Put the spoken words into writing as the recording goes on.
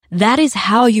that is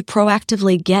how you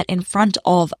proactively get in front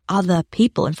of other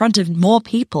people, in front of more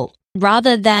people,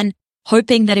 rather than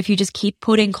hoping that if you just keep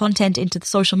putting content into the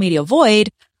social media void,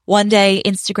 one day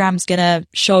Instagram's gonna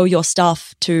show your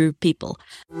stuff to people.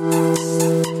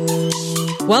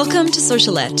 Welcome to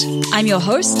Socialette. I'm your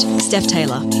host, Steph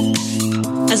Taylor.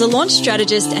 As a launch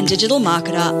strategist and digital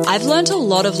marketer, I've learned a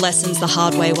lot of lessons the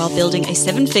hard way while building a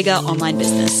 7-figure online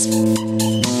business.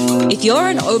 If you're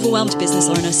an overwhelmed business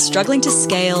owner struggling to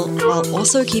scale while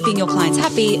also keeping your clients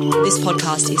happy, this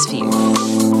podcast is for you.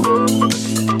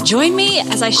 Join me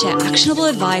as I share actionable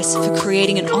advice for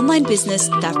creating an online business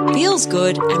that feels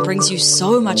good and brings you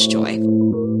so much joy.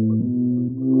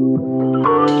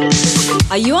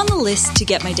 Are you on the list to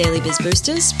get my daily biz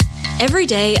boosters? Every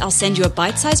day, I'll send you a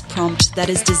bite-sized prompt that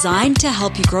is designed to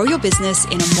help you grow your business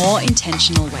in a more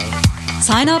intentional way.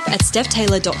 Sign up at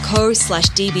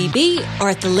stephtaylor.co/DBB or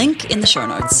at the link in the show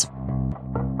notes.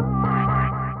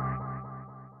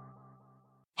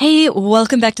 Hey,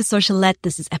 welcome back to Socialette.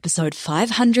 This is episode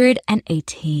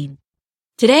 518.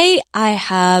 Today, I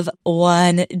have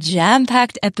one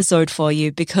jam-packed episode for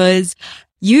you because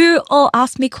you all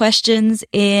asked me questions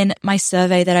in my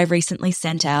survey that I recently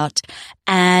sent out,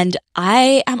 and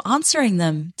I am answering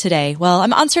them today. Well,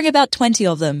 I'm answering about 20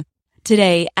 of them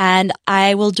today, and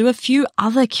I will do a few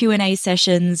other Q&A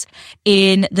sessions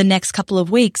in the next couple of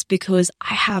weeks because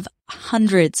I have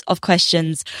hundreds of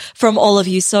questions from all of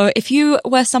you. So if you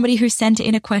were somebody who sent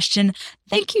in a question,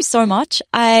 thank you so much.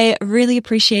 I really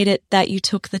appreciate it that you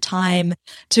took the time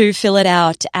to fill it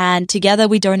out. And together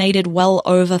we donated well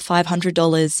over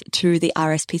 $500 to the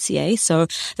RSPCA. So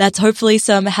that's hopefully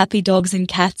some happy dogs and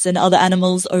cats and other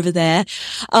animals over there.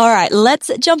 All right,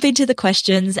 let's jump into the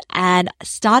questions, and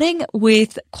starting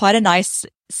with quite a nice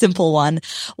simple one.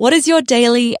 What is your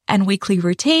daily and weekly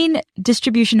routine,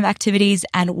 distribution of activities,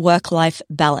 and work-life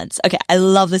balance? Okay, I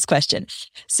love this question.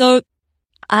 So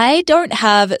I don't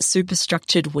have super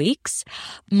structured weeks.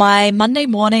 My Monday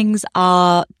mornings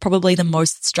are probably the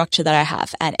most structure that I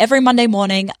have. And every Monday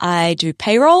morning I do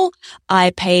payroll, I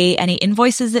pay any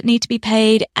invoices that need to be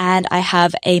paid, and I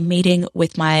have a meeting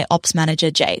with my ops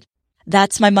manager, Jade.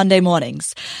 That's my Monday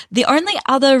mornings. The only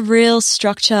other real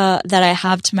structure that I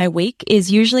have to my week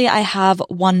is usually I have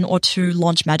 1 or 2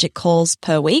 Launch Magic calls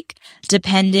per week,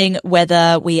 depending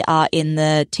whether we are in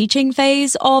the teaching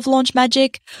phase of Launch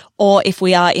Magic or if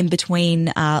we are in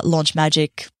between Launch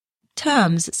Magic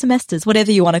terms, semesters,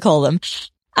 whatever you want to call them.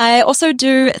 I also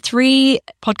do 3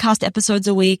 podcast episodes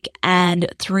a week and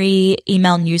 3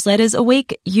 email newsletters a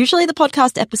week. Usually the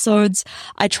podcast episodes,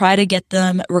 I try to get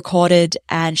them recorded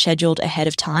and scheduled ahead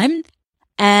of time.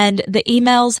 And the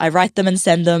emails, I write them and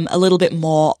send them a little bit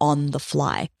more on the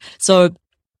fly. So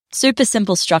super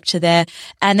simple structure there.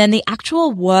 And then the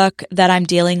actual work that I'm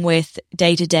dealing with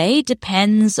day to day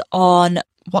depends on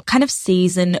what kind of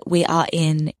season we are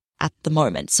in at the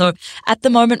moment. So at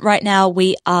the moment right now,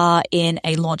 we are in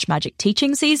a Launch Magic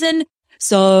teaching season.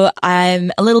 So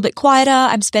I'm a little bit quieter.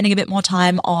 I'm spending a bit more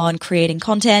time on creating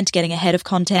content, getting ahead of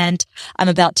content. I'm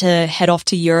about to head off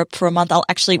to Europe for a month.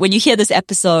 When you hear this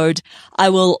episode, I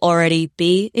will already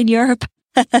be in Europe.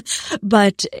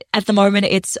 But at the moment,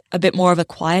 it's a bit more of a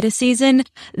quieter season.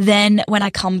 Then when I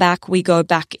come back, we go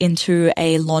back into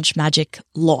a Launch Magic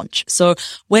launch. So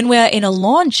when we're in a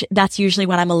launch, that's usually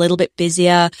when I'm a little bit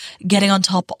busier, getting on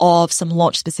top of some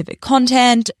launch specific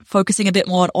content, focusing a bit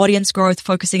more on audience growth,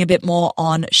 focusing a bit more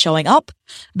on showing up.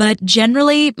 But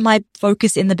generally, my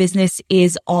focus in the business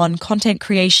is on content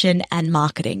creation and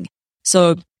marketing.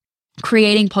 So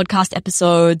creating podcast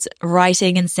episodes,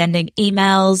 writing and sending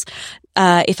emails,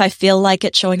 if I feel like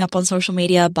it, showing up on social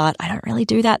media, but I don't really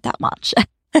do that much.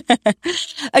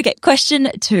 Okay,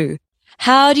 question 2.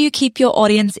 How do you keep your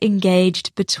audience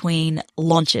engaged between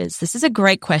launches? This is a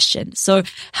great question. So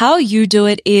how you do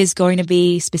it is going to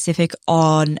be specific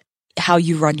on how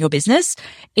you run your business.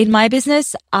 In my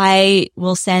business, I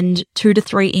will send 2 to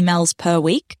 3 emails per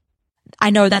week. I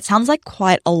know that sounds like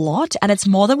quite a lot, and it's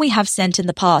more than we have sent in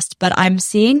the past, but I'm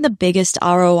seeing the biggest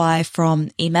ROI from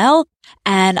email,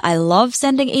 and I love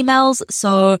sending emails.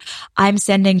 So I'm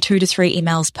sending 2 to 3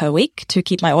 emails per week to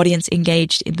keep my audience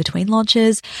engaged in between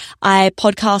launches. I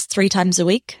podcast 3 times a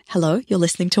week. Hello, you're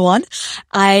listening to one.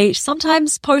 I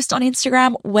sometimes post on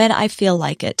Instagram when I feel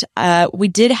like it. I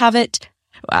did have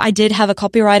a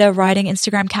copywriter writing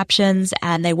Instagram captions,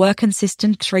 and they were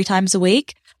consistent 3 times a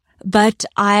week. But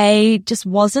I just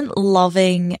wasn't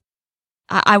loving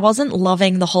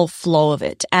the whole flow of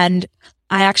it. And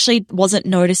I actually wasn't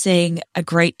noticing a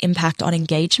great impact on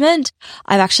engagement.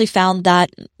 I've actually found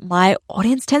that my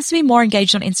audience tends to be more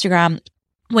engaged on Instagram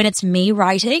when it's me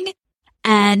writing.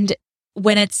 And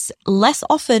when it's less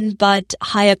often, but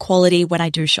higher quality when I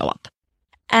do show up.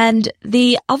 And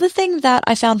the other thing that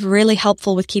I found really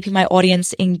helpful with keeping my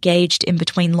audience engaged in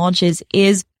between launches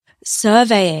is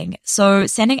surveying. So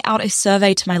sending out a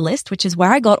survey to my list, which is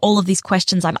where I got all of these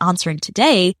questions I'm answering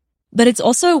today, but it's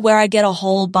also where I get a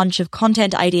whole bunch of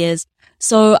content ideas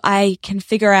so I can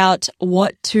figure out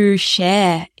what to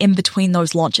share in between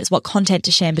those launches, what content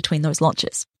to share in between those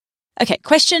launches. Okay,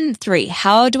 question 3.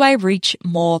 How do I reach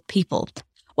more people?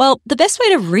 Well, the best way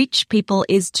to reach people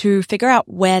is to figure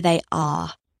out where they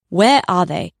are. Where are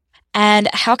they? And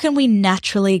how can we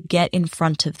naturally get in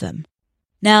front of them?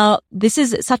 Now, this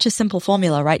is such a simple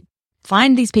formula, right?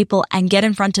 Find these people and get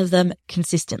in front of them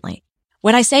consistently.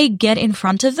 When I say get in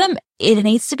front of them, it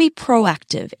needs to be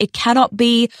proactive. It cannot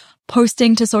be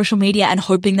posting to social media and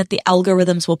hoping that the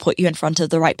algorithms will put you in front of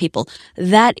the right people.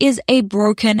 That is a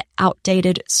broken,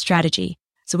 outdated strategy.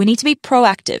 So we need to be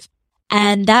proactive.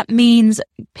 And that means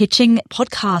pitching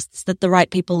podcasts that the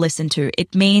right people listen to.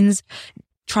 It means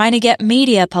trying to get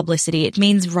media publicity. It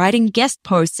means writing guest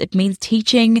posts. It means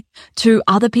teaching to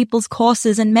other people's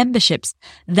courses and memberships.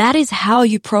 That is how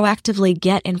you proactively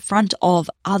get in front of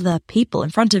other people, in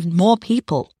front of more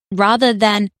people, rather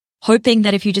than hoping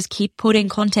that if you just keep putting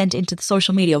content into the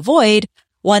social media void,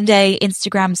 one day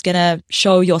Instagram's going to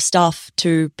show your stuff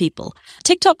to people.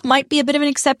 TikTok might be a bit of an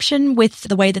exception with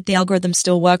the way that the algorithm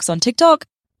still works on TikTok,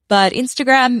 but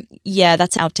Instagram, yeah,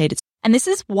 that's outdated. And this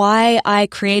is why I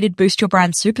created Boost Your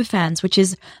Brand Superfans, which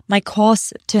is my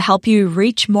course to help you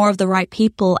reach more of the right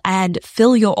people and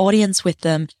fill your audience with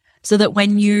them so that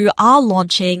when you are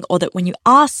launching or that when you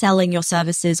are selling your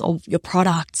services or your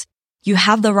products, you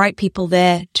have the right people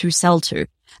there to sell to.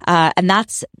 And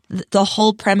that's the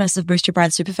whole premise of Boost Your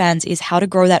Brand Superfans, is how to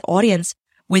grow that audience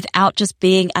without just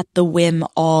being at the whim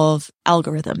of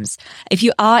algorithms. If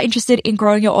you are interested in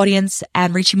growing your audience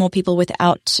and reaching more people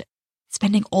without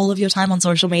spending all of your time on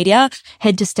social media,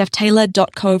 head to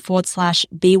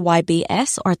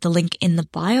stephtaylor.co/BYBS or at the link in the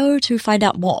bio to find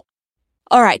out more.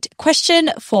 All right.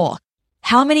 Question 4.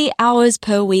 How many hours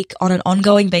per week on an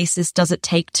ongoing basis does it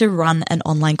take to run an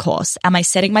online course? Am I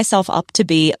setting myself up to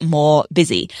be more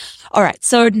busy? All right.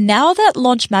 So now that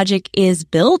Launch Magic is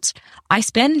built, I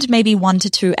spend maybe 1 to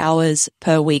 2 hours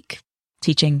per week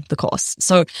teaching the course.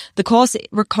 So the course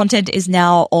content is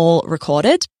now all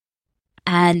recorded.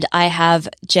 And I have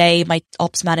Jay, my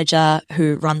ops manager,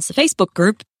 who runs the Facebook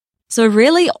group. So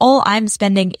really all I'm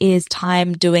spending is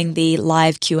time doing the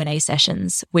live Q&A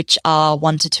sessions, which are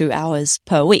 1 to 2 hours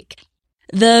per week.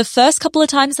 The first couple of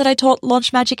times that I taught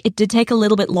Launch Magic, it did take a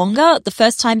little bit longer. The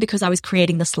first time because I was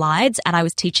creating the slides and I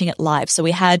was teaching it live. So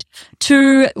we had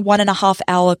 2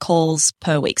 1.5-hour calls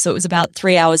per week. So it was about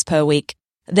 3 hours per week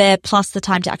there, plus the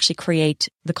time to actually create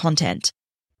the content.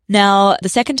 Now, the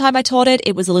second time I taught it,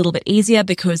 it was a little bit easier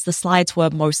because the slides were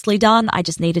mostly done. I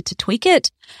just needed to tweak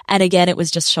it. And again, it was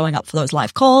just showing up for those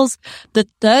live calls. The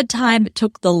third time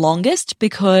took the longest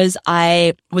because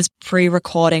I was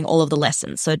pre-recording all of the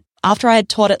lessons. So after I had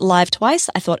taught it live twice,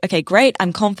 I thought, okay, great.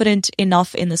 I'm confident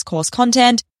enough in this course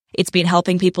content. It's been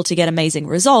helping people to get amazing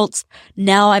results.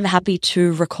 Now I'm happy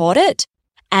to record it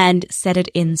and set it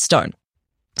in stone.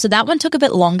 So that one took a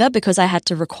bit longer because I had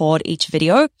to record each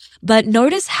video, but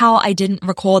notice how I didn't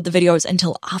record the videos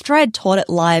until after I had taught it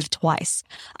live twice.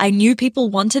 I knew people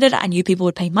wanted it. I knew people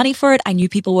would pay money for it. I knew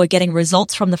people were getting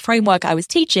results from the framework I was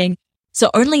teaching. So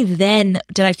only then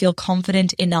did I feel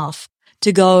confident enough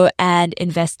to go and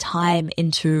invest time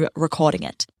into recording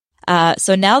it.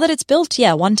 So now that it's built,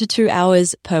 1 to 2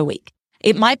 hours per week.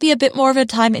 It might be a bit more of a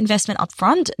time investment up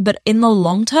front, but in the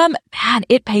long term, man,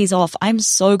 it pays off. I'm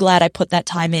so glad I put that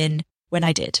time in when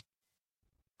I did.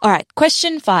 All right.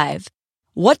 Question 5.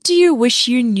 What do you wish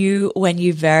you knew when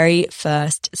you very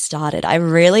first started? I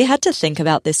really had to think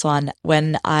about this one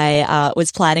when I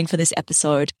was planning for this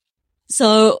episode.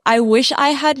 So I wish I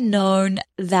had known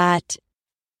that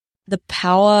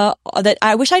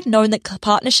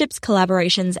partnerships,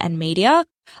 collaborations, and media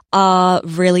are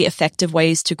really effective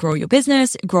ways to grow your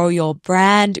business, grow your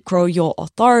brand, grow your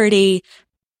authority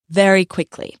very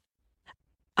quickly.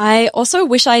 I also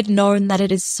wish I'd known that it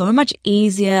is so much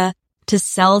easier to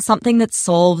sell something that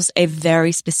solves a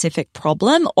very specific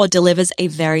problem or delivers a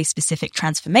very specific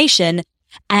transformation,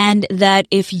 and that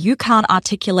if you can't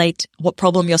articulate what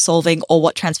problem you're solving or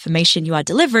what transformation you are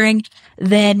delivering,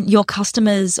 then your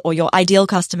customers or your ideal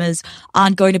customers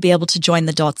aren't going to be able to join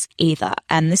the dots either.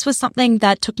 And this was something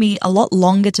that took me a lot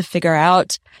longer to figure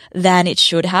out than it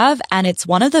should have. And it's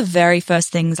one of the very first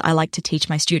things I like to teach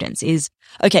my students is,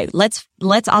 okay, let's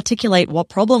articulate what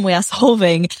problem we are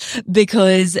solving,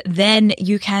 because then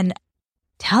you can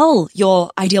tell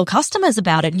your ideal customers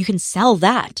about it and you can sell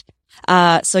that.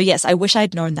 So yes, I wish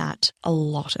I'd known that a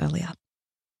lot earlier.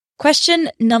 Question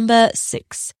number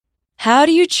 6. How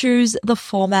do you choose the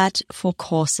format for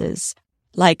courses?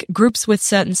 Like groups with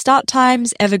certain start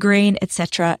times, evergreen,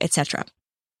 etc., etc.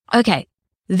 Okay,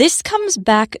 this comes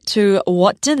back to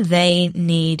what do they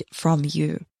need from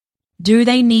you? Do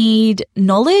they need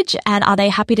knowledge and are they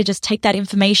happy to just take that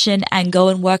information and go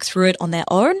and work through it on their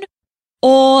own?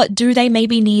 Or do they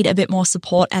maybe need a bit more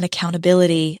support and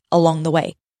accountability along the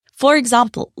way? For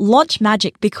example, Launch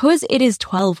Magic, because it is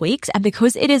 12 weeks and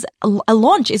because it is a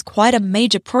launch is quite a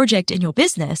major project in your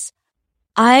business,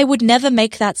 I would never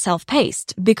make that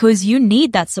self-paced because you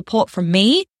need that support from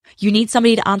me. You need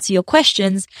somebody to answer your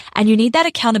questions and you need that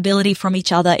accountability from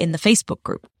each other in the Facebook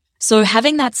group. So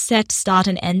having that set start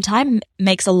and end time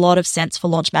makes a lot of sense for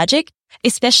Launch Magic,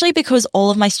 especially because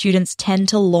all of my students tend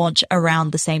to launch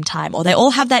around the same time or they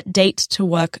all have that date to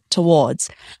work towards.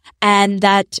 And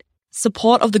that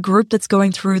support of the group that's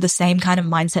going through the same kind of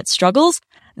mindset struggles,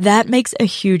 that makes a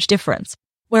huge difference.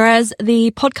 Whereas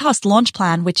the podcast launch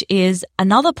plan, which is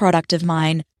another product of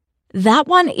mine, that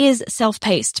one is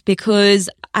self-paced because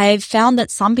I've found that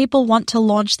some people want to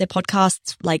launch their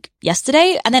podcasts like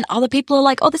yesterday, and then other people are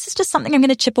like, oh, this is just something I'm going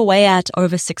to chip away at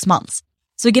over 6 months.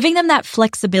 So giving them that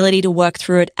flexibility to work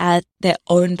through it at their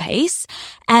own pace.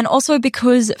 And also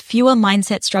because fewer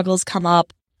mindset struggles come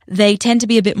up, they tend to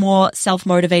be a bit more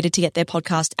self-motivated to get their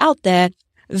podcast out there.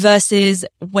 Versus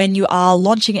when you are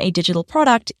launching a digital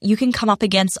product, you can come up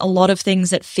against a lot of things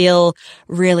that feel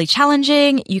really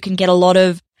challenging. You can get a lot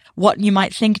of what you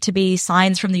might think to be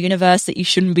signs from the universe that you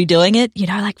shouldn't be doing it. You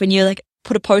know, like when you like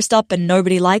put a post up and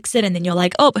nobody likes it and then you're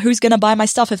like, oh, who's going to buy my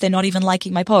stuff if they're not even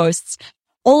liking my posts?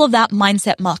 All of that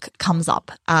mindset muck comes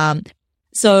up.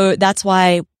 So that's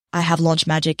why I have Launch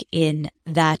Magic in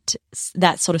that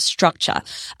sort of structure.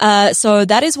 So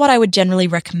that is what I would generally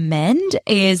recommend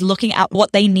is looking at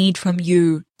what they need from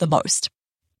you the most.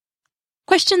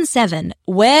 Question 7,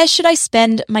 where should I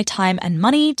spend my time and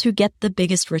money to get the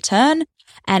biggest return?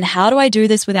 And how do I do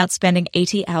this without spending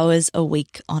 80 hours a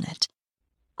week on it?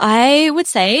 I would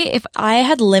say if I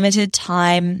had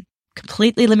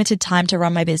completely limited time to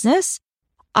run my business,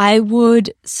 I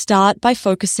would start by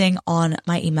focusing on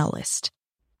my email list.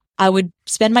 I would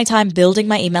spend my time building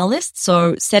my email list.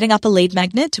 So setting up a lead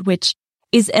magnet, which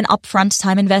is an upfront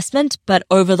time investment, but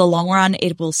over the long run,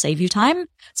 it will save you time.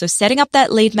 So setting up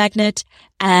that lead magnet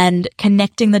and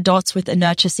connecting the dots with a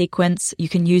nurture sequence. You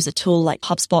can use a tool like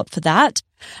HubSpot for that.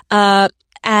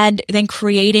 And then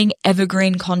creating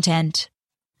evergreen content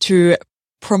to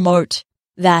promote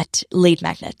that lead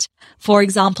magnet. For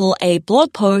example, a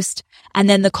blog post, and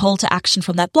then the call to action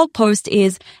from that blog post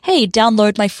is, hey,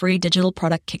 download my free digital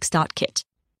product kickstart kit,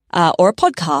 or a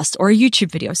podcast or a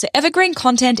YouTube video. So evergreen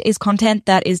content is content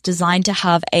that is designed to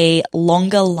have a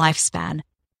longer lifespan.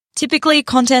 Typically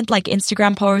content like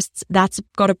Instagram posts, that's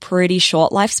got a pretty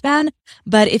short lifespan.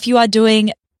 But if you are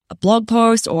doing a blog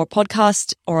post or a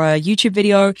podcast or a YouTube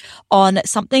video on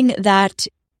something that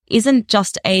isn't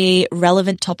just a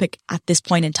relevant topic at this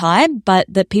point in time, but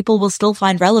that people will still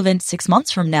find relevant 6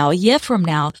 months from now, a year from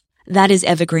now, that is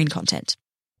evergreen content.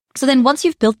 So then once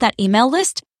you've built that email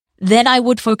list, then I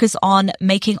would focus on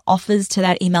making offers to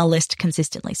that email list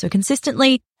consistently. So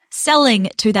consistently selling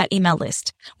to that email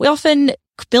list. We often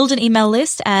build an email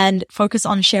list and focus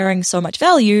on sharing so much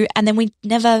value, and then we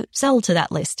never sell to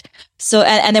that list. So,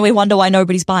 and then we wonder why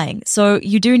nobody's buying. So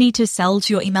you do need to sell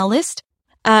to your email list.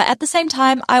 At the same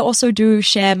time, I also do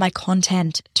share my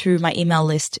content to my email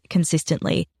list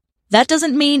consistently. That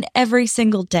doesn't mean every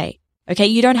single day. Okay.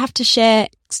 You don't have to share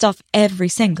stuff every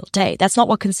single day. That's not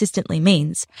what consistently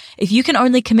means. If you can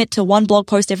only commit to one blog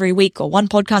post every week or one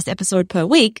podcast episode per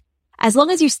week, as long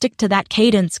as you stick to that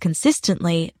cadence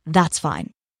consistently, that's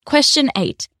fine. Question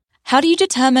 8. How do you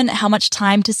determine how much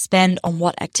time to spend on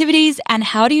what activities, and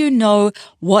how do you know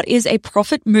what is a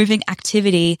profit-moving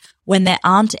activity when there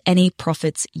aren't any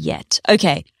profits yet?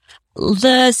 Okay.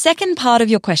 The second part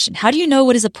of your question, how do you know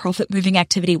what is a profit-moving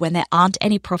activity when there aren't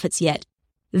any profits yet?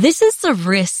 This is the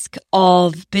risk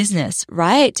of business,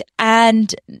 right?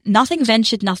 And nothing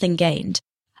ventured, nothing gained.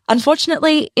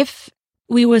 Unfortunately, if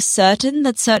we were certain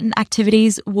that certain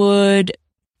activities would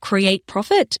create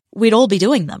profit, we'd all be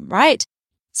doing them, right?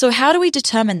 So how do we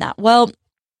determine that? Well,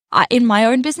 in my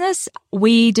own business,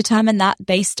 we determine that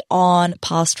based on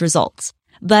past results.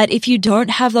 But if you don't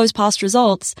have those past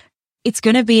results, it's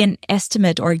going to be an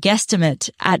estimate or a guesstimate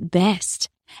at best.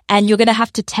 And you're going to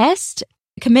have to test,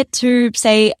 commit to,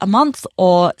 say, a month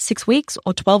or 6 weeks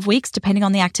or 12 weeks, depending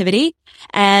on the activity,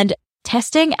 and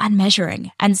testing and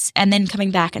measuring and then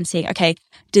coming back and seeing, okay,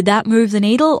 did that move the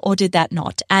needle or did that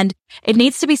not? And it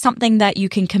needs to be something that you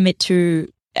can commit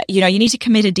to. You need to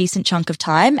commit a decent chunk of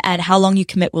time, and how long you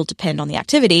commit will depend on the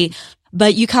activity.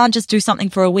 But you can't just do something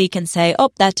for a week and say, oh,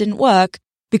 that didn't work,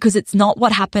 because it's not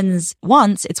what happens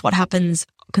once. It's what happens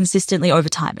consistently over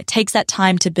time. It takes that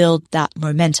time to build that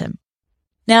momentum.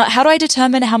 Now, how do I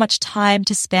determine how much time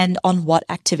to spend on what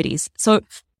activities? So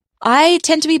I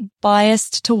tend to be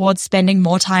biased towards spending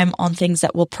more time on things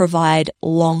that will provide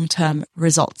long-term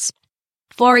results.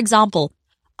 For example,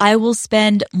 I will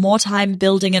spend more time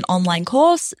building an online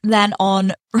course than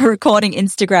on recording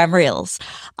Instagram reels.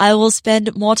 I will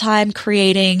spend more time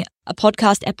creating a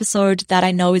podcast episode that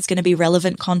I know is going to be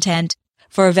relevant content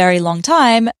for a very long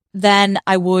time than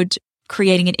I would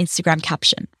creating an Instagram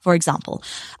caption, for example.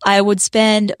 I would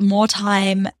spend more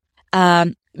time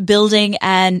building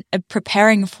and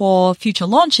preparing for future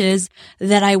launches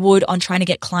than I would on trying to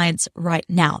get clients right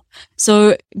now.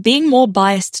 So being more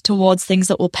biased towards things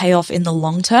that will pay off in the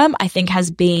long term, I think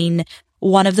has been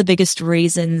one of the biggest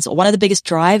reasons, or one of the biggest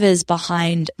drivers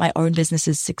behind my own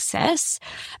business's success.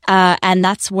 And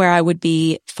that's where I would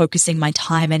be focusing my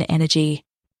time and energy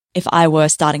if I were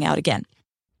starting out again.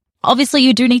 Obviously,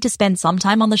 you do need to spend some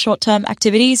time on the short-term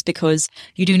activities because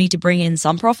you do need to bring in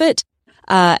some profit.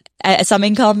 Some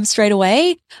income straight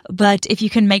away. But if you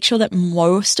can make sure that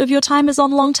most of your time is on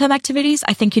long-term activities,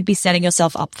 I think you'd be setting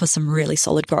yourself up for some really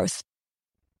solid growth.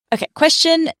 Okay,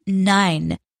 question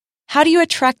 9. How do you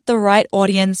attract the right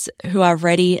audience who are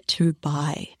ready to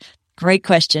buy? Great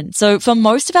question. So for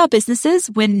most of our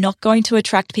businesses, we're not going to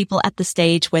attract people at the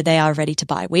stage where they are ready to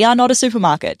buy. We are not a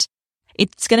supermarket.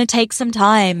 It's going to take some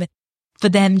time for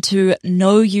them to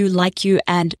know you, like you,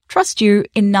 and trust you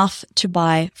enough to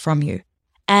buy from you.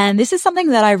 And this is something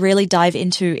that I really dive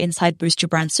into inside Boost Your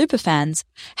Brand Superfans,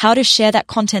 how to share that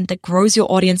content that grows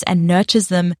your audience and nurtures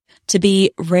them to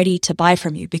be ready to buy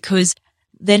from you, because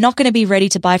they're not going to be ready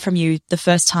to buy from you the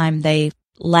first time they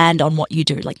land on what you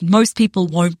do. Like most people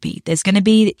won't be. There's going to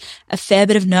be a fair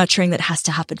bit of nurturing that has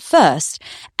to happen first.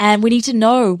 And we need to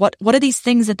know what are these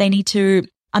things that they need to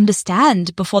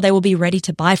understand before they will be ready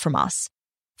to buy from us.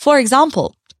 For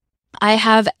example, I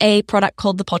have a product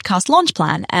called the Podcast Launch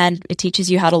Plan, and it teaches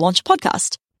you how to launch a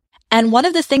podcast. And one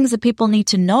of the things that people need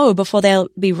to know before they'll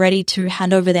be ready to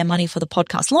hand over their money for the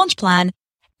Podcast Launch Plan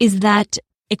is that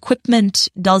equipment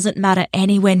doesn't matter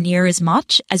anywhere near as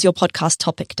much as your podcast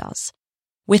topic does.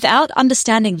 Without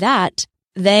understanding that,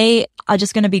 they are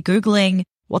just going to be Googling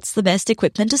what's the best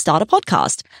equipment to start a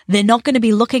podcast. They're not going to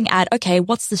be looking at, okay,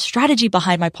 what's the strategy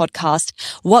behind my podcast?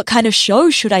 What kind of show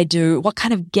should I do? What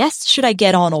kind of guests should I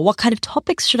get on? Or what kind of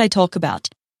topics should I talk about?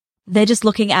 They're just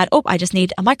looking at, I just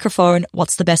need a microphone.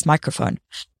 What's the best microphone?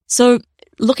 So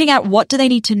looking at what do they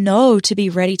need to know to be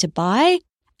ready to buy,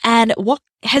 and what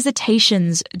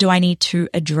hesitations do I need to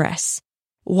address?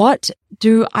 What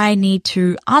do I need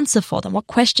to answer for them? What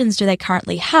questions do they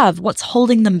currently have? What's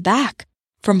holding them back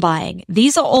from buying?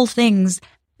 These are all things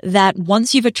that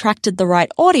once you've attracted the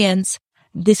right audience,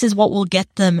 this is what will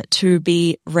get them to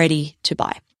be ready to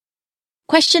buy.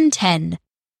 Question 10.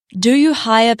 Do you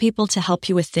hire people to help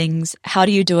you with things? How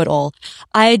do you do it all?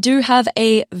 I do have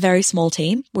a very small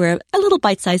team. We're a little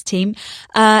bite-sized team.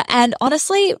 And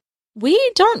honestly,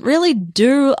 we don't really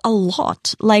do a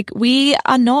lot. Like, we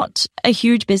are not a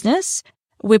huge business.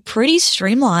 We're pretty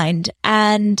streamlined,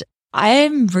 and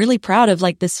I'm really proud of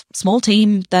this small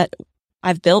team that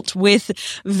I've built with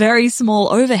very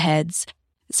small overheads.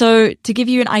 So to give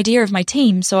you an idea of my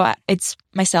team, so it's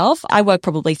myself. I work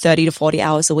probably 30 to 40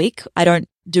 hours a week. I don't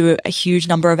do a huge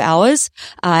number of hours.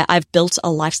 I've built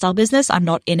a lifestyle business. I'm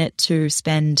not in it to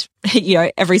spend,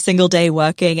 every single day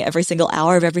working, every single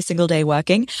hour of every single day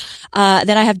working.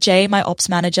 Then I have Jay, my ops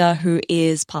manager, who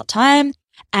is part-time.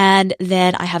 And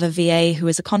then I have a VA who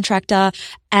is a contractor,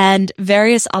 and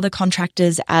various other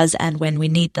contractors as and when we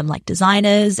need them, like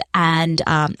designers and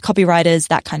copywriters,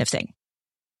 that kind of thing.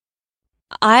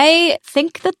 I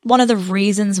think that one of the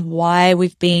reasons why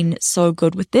we've been so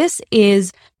good with this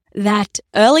is that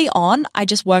early on, I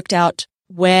just worked out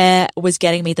where was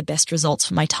getting me the best results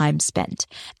for my time spent.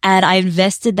 And I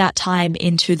invested that time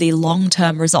into the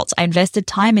long-term results. I invested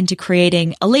time into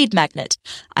creating a lead magnet.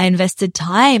 I invested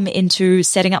time into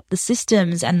setting up the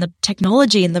systems and the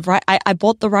technology and I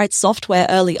bought the right software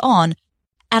early on.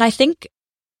 And I think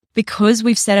because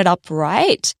we've set it up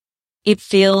right, it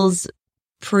feels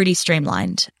pretty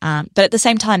streamlined. But at the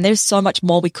same time, there's so much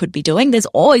more we could be doing. There's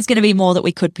always going to be more that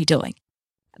we could be doing.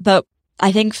 But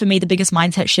I think for me, the biggest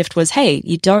mindset shift was, hey,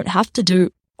 you don't have to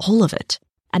do all of it,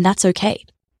 and that's okay.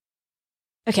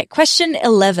 Okay, question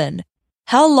 11.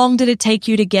 How long did it take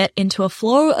you to get into a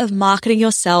flow of marketing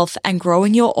yourself and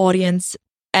growing your audience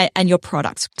and your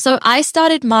products? So I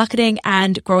started marketing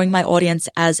and growing my audience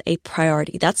as a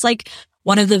priority. That's like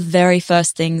one of the very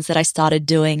first things that I started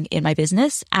doing in my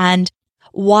business. And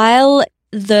while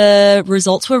the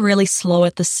results were really slow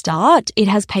at the start, it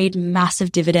has paid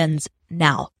massive dividends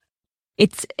now.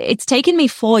 It's taken me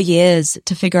 4 years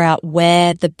to figure out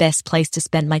where the best place to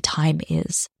spend my time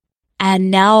is.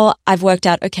 And now I've worked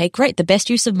out, okay, great. The best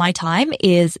use of my time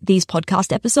is these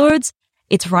podcast episodes.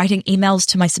 It's writing emails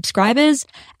to my subscribers,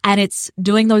 and it's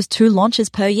doing those 2 launches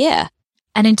per year.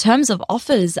 And in terms of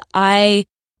offers,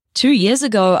 2 years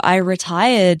ago, I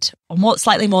retired, or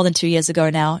slightly more than 2 years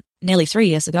ago now, nearly 3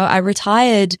 years ago, I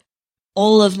retired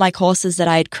all of my courses that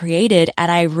I had created,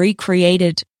 and I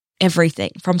recreated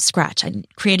everything from scratch. I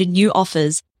created new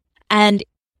offers, and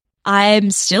I'm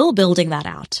still building that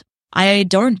out. I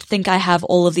don't think I have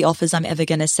all of the offers I'm ever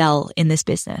going to sell in this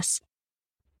business.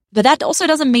 But that also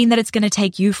doesn't mean that it's going to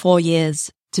take you 4 years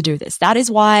to do this. That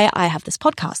is why I have this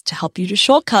podcast, to help you to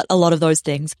shortcut a lot of those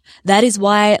things. That is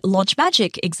why Launch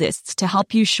Magic exists, to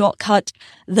help you shortcut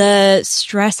the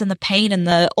stress and the pain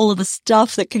and all of the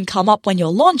stuff that can come up when you're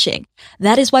launching.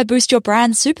 That is why Boost Your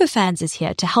Brand Superfans is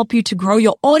here, to help you to grow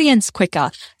your audience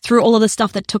quicker through all of the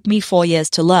stuff that took me 4 years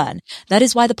to learn. That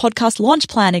is why the podcast launch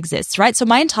plan exists, right? So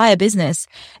my entire business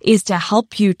is to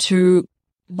help you to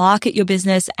market your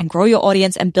business and grow your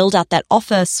audience and build out that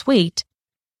offer suite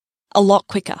a lot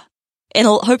quicker, in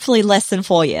hopefully less than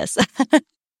 4 years.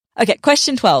 Okay,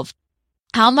 question 12.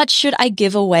 How much should I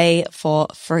give away for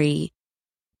free?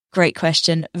 Great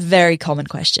question. Very common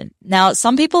question. Now,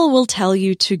 some people will tell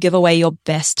you to give away your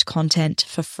best content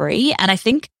for free. And I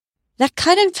think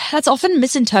that's often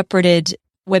misinterpreted,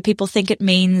 where people think it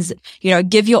means,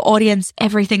 give your audience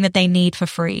everything that they need for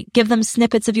free. Give them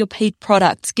snippets of your paid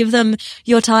products. Give them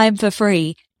your time for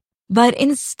free. But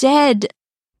instead,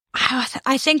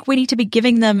 I think we need to be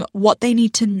giving them what they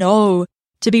need to know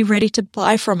to be ready to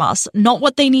buy from us, not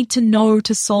what they need to know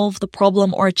to solve the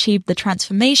problem or achieve the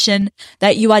transformation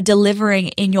that you are delivering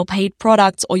in your paid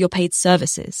products or your paid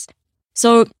services.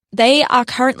 So they are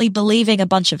currently believing a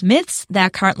bunch of myths. They're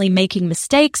currently making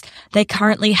mistakes. They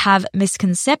currently have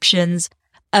misconceptions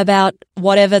about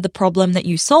whatever the problem that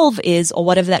you solve is, or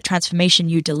whatever that transformation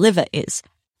you deliver is.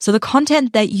 So the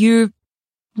content that you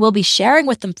will be sharing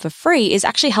with them for free is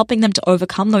actually helping them to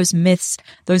overcome those myths,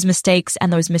 those mistakes,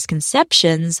 and those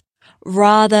misconceptions,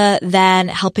 rather than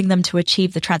helping them to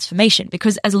achieve the transformation.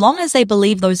 Because as long as they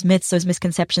believe those myths, those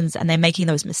misconceptions, and they're making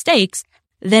those mistakes,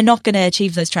 they're not going to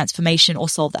achieve those transformation or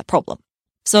solve that problem.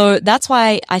 So that's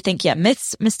why I think,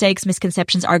 myths, mistakes,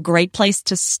 misconceptions are a great place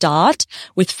to start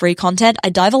with free content.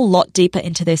 I dive a lot deeper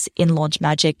into this in Launch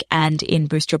Magic and in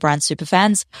Boost Your Brand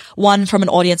Superfans. One from an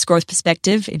audience growth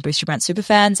perspective in Boost Your Brand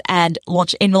Superfans, and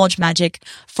Launch Magic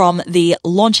from the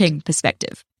launching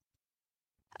perspective.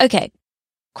 Okay.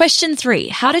 Question 3,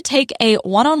 how to take a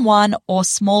one-on-one or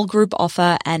small group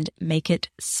offer and make it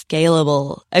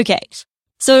scalable. Okay.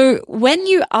 So when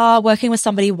you are working with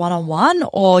somebody one-on-one,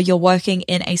 or you're working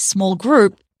in a small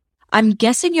group, I'm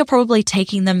guessing you're probably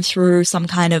taking them through some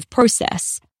kind of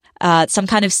process, some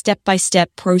kind of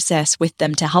step-by-step process with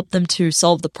them to help them to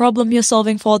solve the problem you're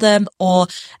solving for them, or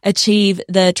achieve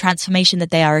the transformation that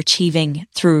they are achieving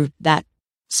through that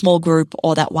small group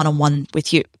or that one-on-one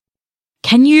with you.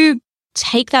 Can you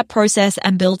take that process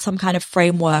and build some kind of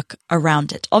framework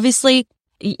around it? Obviously,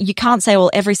 you can't say, well,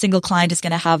 every single client is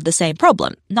going to have the same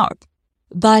problem. No.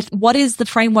 But what is the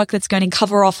framework that's going to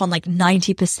cover off on like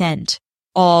 90%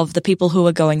 of the people who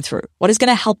are going through? What is going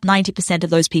to help 90% of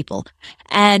those people?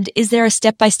 And is there a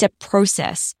step-by-step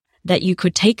process that you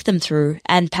could take them through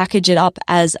and package it up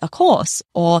as a course?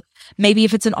 Or maybe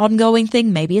if it's an ongoing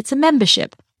thing, maybe it's a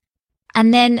membership.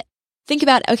 And then think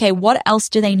about, okay, what else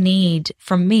do they need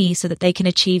from me so that they can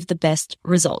achieve the best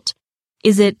result?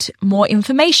 Is it more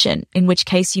information, in which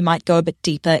case you might go a bit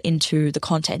deeper into the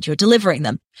content you're delivering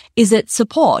them? Is it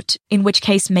support, in which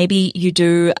case maybe you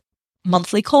do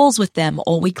monthly calls with them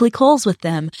or weekly calls with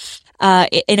them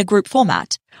in a group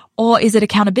format? Or is it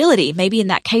accountability? Maybe in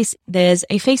that case, there's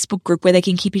a Facebook group where they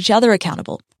can keep each other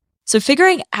accountable. So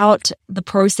figuring out the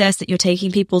process that you're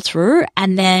taking people through,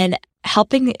 and then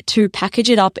helping to package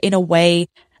it up in a way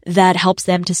that helps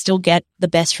them to still get the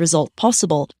best result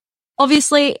possible.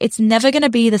 Obviously, it's never going to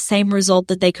be the same result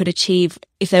that they could achieve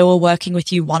if they were working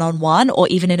with you one-on-one or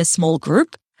even in a small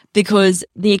group, because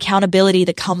the accountability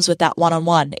that comes with that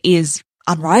one-on-one is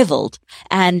unrivaled.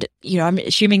 And, I'm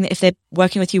assuming that if they're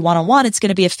working with you one-on-one, it's going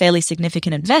to be a fairly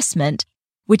significant investment,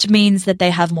 which means that they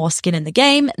have more skin in the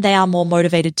game. They are more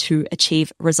motivated to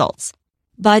achieve results.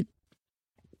 But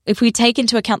if we take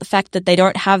into account the fact that they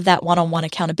don't have that one-on-one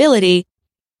accountability,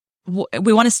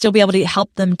 we want to still be able to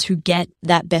help them to get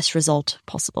that best result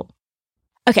possible.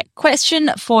 Okay,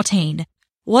 question 14.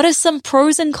 What are some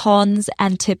pros and cons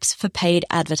and tips for paid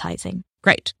advertising?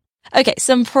 Great. Okay,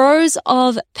 some pros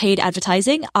of paid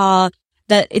advertising are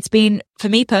that for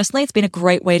me personally, it's been a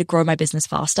great way to grow my business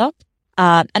faster.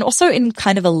 And also in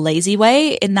kind of a lazy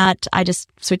way in that I just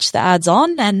switch the ads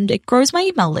on and it grows my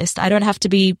email list. I don't have to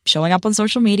be showing up on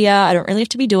social media. I don't really have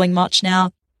to be doing much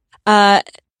now.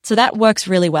 So that works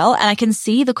really well. And I can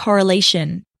see the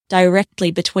correlation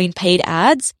directly between paid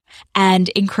ads and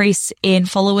increase in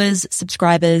followers,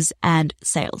 subscribers, and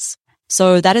sales.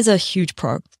 So that is a huge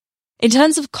pro. In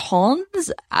terms of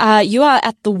cons, you are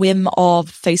at the whim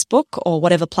of Facebook or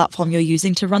whatever platform you're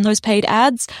using to run those paid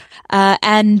ads.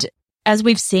 And as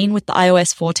we've seen with the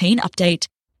iOS 14 update,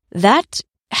 that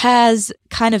has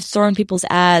kind of thrown people's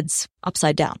ads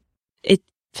upside down.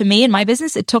 For me in my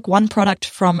business, it took one product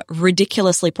from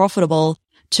ridiculously profitable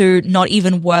to not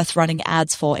even worth running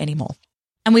ads for anymore.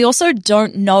 And we also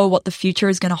don't know what the future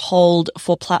is going to hold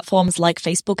for platforms like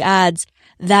Facebook ads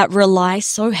that rely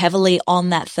so heavily on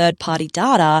that third-party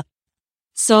data.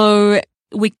 So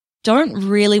we don't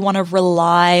really want to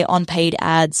rely on paid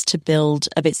ads to build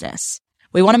a business.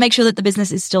 We want to make sure that the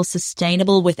business is still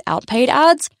sustainable without paid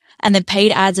ads, and then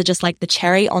paid ads are just like the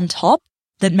cherry on top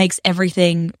that makes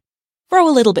everything grow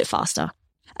a little bit faster.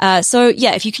 So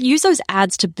yeah, if you can use those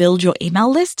ads to build your email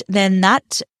list, then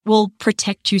that will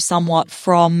protect you somewhat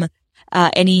from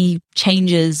any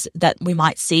changes that we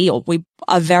might see or we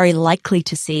are very likely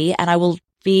to see. And I will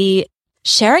be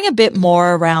sharing a bit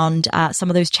more around some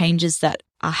of those changes that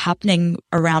are happening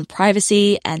around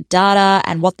privacy and data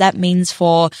and what that means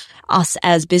for us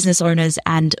as business owners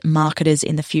and marketers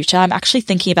in the future. I'm actually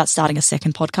thinking about starting a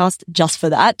second podcast just for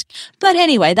that. But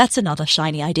anyway, that's another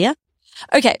shiny idea.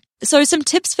 Okay, so some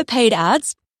tips for paid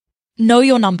ads. Know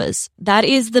your numbers. That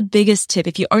is the biggest tip.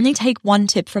 If you only take one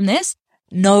tip from this,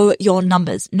 know your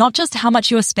numbers. Not just how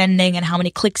much you are spending and how many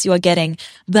clicks you are getting,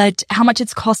 but how much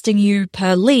it's costing you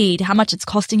per lead, how much it's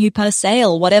costing you per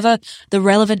sale, whatever the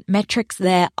relevant metrics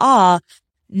there are,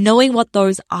 knowing what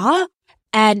those are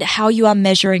and how you are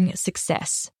measuring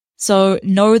success. So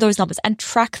know those numbers and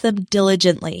track them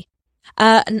diligently.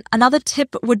 Another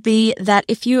tip would be that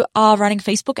if you are running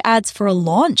Facebook ads for a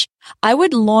launch, I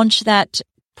would launch that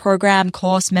program,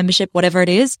 course, membership, whatever it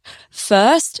is,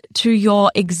 first to your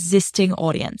existing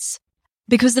audience.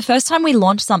 Because the first time we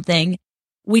launch something,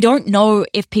 we don't know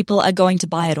if people are going to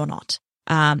buy it or not.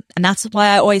 And that's why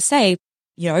I always say,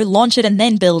 launch it and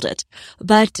then build it.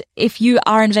 But if you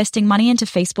are investing money into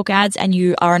Facebook ads and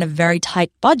you are on a very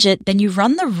tight budget, then you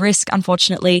run the risk,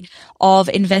 unfortunately, of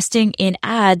investing in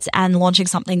ads and launching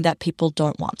something that people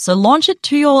don't want. So launch it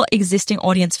to your existing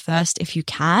audience first if you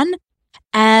can,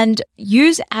 and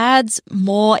use ads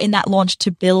more in that launch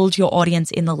to build your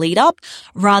audience in the lead up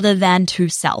rather than to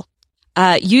sell.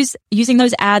 Using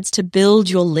those ads to build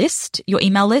your list, your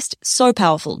email list, so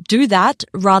powerful. Do that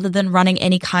rather than running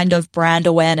any kind of brand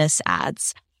awareness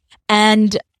ads.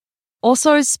 And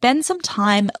also spend some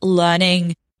time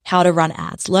learning how to run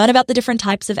ads. Learn about the different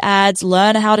types of ads,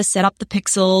 learn how to set up the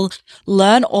pixel,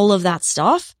 learn all of that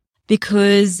stuff,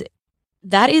 because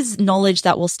that is knowledge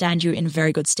that will stand you in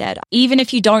very good stead. Even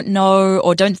if you don't know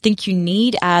or don't think you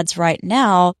need ads right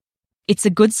now, it's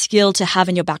a good skill to have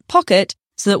in your back pocket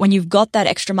so that when you've got that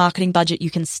extra marketing budget,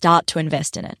 you can start to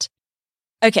invest in it.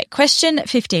 Okay, question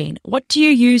 15. What do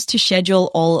you use to schedule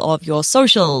all of your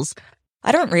socials?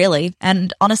 I don't really.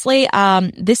 And honestly,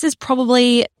 this is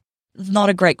probably not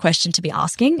a great question to be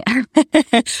asking.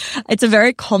 It's a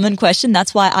very common question.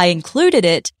 That's why I included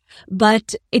it.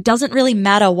 But it doesn't really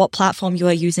matter what platform you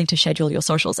are using to schedule your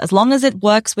socials. As long as it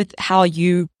works with how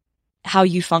you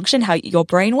function, how your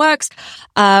brain works.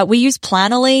 We use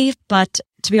Planoly, but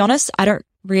to be honest, I don't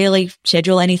really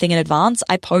schedule anything in advance.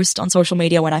 I post on social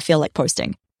media when I feel like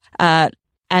posting. And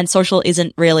social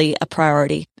isn't really a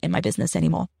priority in my business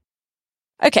anymore.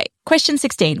 Okay, question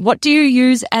 16. What do you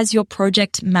use as your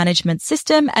project management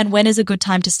system, and when is a good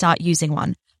time to start using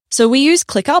one? So we use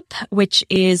ClickUp, which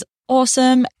is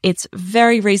awesome. It's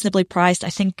very reasonably priced. I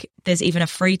think there's even a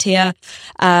free tier.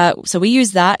 So we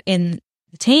use that in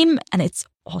the team and it's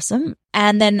awesome.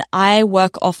 And then I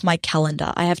work off my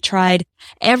calendar. I have tried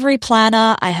every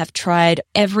planner. I have tried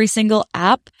every single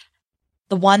app.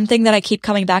 The one thing that I keep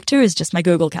coming back to is just my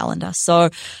Google Calendar. So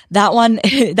that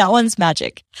one's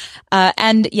magic.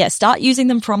 And yeah, start using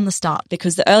them from the start,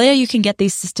 because the earlier you can get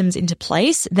these systems into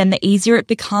place, then the easier it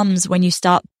becomes when you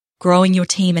start growing your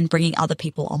team and bringing other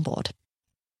people on board.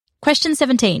 Question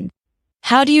 17.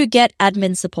 How do you get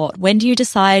admin support? When do you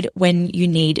decide when you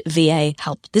need VA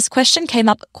help? This question came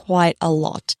up quite a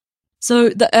lot. So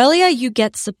the earlier you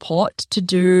get support to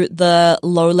do the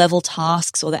low-level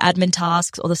tasks or the admin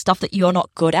tasks or the stuff that you're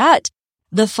not good at,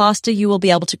 the faster you will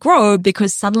be able to grow,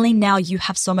 because suddenly now you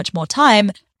have so much more time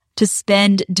to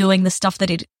spend doing the stuff that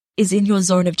it is in your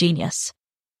zone of genius,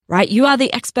 right? You are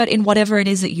the expert in whatever it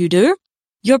is that you do.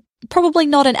 You're probably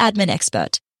not an admin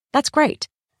expert. That's great.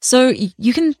 So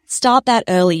you can start that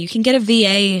early. You can get a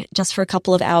VA just for a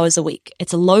couple of hours a week.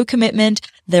 It's a low commitment.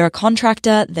 They're a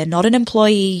contractor. They're not an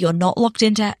employee. You're not locked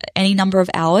into any number of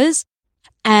hours.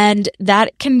 And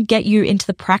that can get you into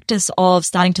the practice of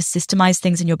starting to systemize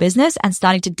things in your business and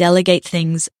starting to delegate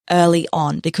things early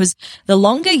on, because the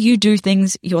longer you do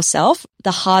things yourself,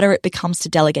 the harder it becomes to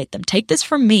delegate them. Take this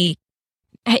from me.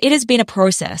 It has been a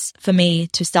process for me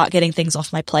to start getting things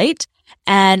off my plate.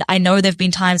 And I know there've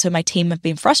been times where my team have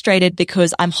been frustrated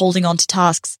because I'm holding on to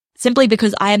tasks simply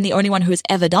because I am the only one who has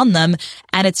ever done them.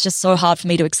 And it's just so hard for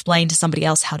me to explain to somebody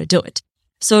else how to do it.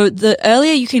 So the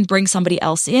earlier you can bring somebody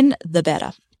else in, the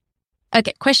better.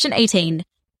 Okay, question 18.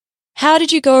 How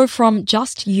did you go from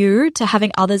just you to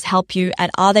having others help you?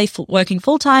 And are they working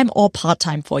full-time or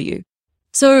part-time for you?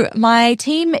 So my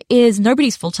team is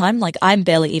nobody's full-time, like I'm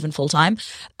barely even full-time.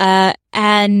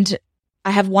 And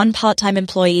I have one part-time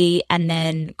employee and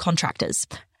then contractors.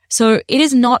 So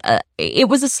it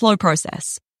was a slow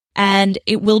process, and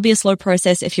it will be a slow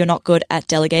process if you're not good at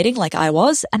delegating like I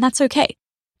was, and that's okay.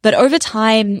 But over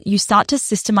time, you start to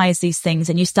systemize these things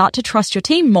and you start to trust your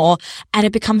team more, and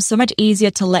it becomes so much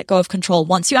easier to let go of control.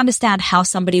 Once you understand how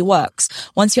somebody works,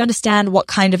 once you understand what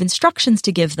kind of instructions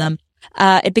to give them,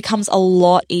 it becomes a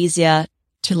lot easier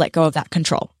to let go of that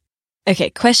control.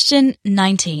 Okay, question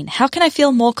 19. How can I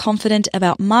feel more confident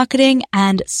about marketing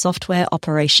and software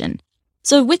operation?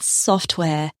 So with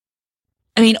software,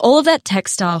 all of that tech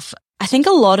stuff, I think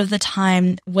a lot of the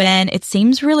time when it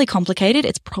seems really complicated,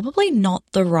 it's probably not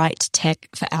the right tech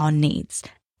for our needs.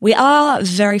 We are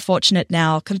very fortunate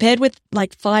now compared with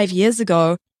like 5 years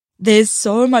ago. There's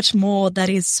so much more that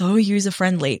is so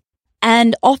user-friendly.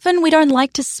 And often we don't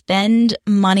like to spend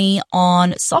money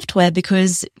on software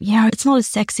because, it's not as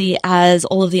sexy as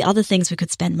all of the other things we could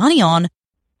spend money on.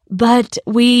 But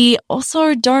we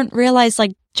also don't realize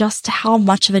just how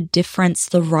much of a difference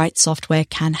the right software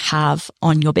can have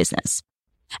on your business.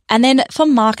 And then for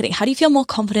marketing, how do you feel more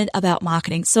confident about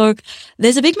marketing? So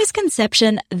there's a big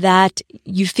misconception that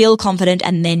you feel confident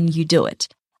and then you do it.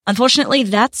 Unfortunately,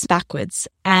 that's backwards.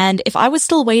 And if I was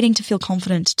still waiting to feel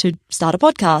confident to start a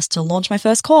podcast, to launch my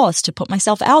first course, to put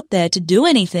myself out there, to do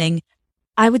anything,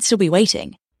 I would still be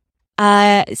waiting.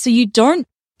 So you don't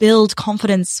build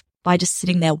confidence by just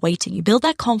sitting there waiting. You build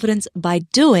that confidence by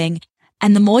doing,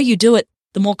 and the more you do it,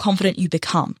 the more confident you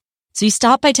become. So you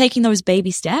start by taking those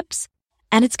baby steps,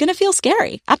 and it's going to feel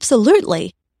scary.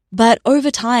 Absolutely. But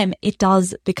over time, it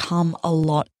does become a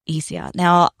lot easier.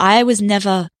 Now, I was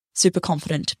never super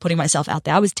confident putting myself out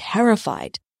there. I was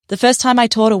terrified. The first time I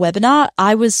taught a webinar,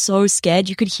 I was so scared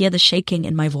you could hear the shaking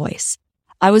in my voice.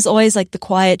 I was always like the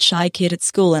quiet, shy kid at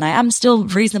school, and I am still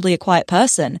reasonably a quiet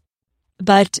person.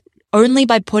 But only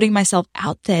by putting myself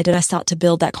out there did I start to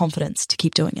build that confidence to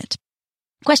keep doing it.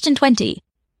 Question 20.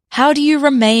 How do you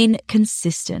remain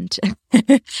consistent?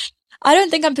 I don't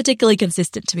think I'm particularly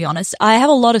consistent, to be honest. I have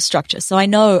a lot of structure. So I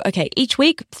know, okay, each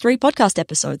week, 3 podcast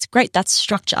episodes. Great. That's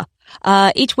structure.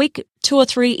 Each week, 2 or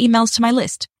 3 emails to my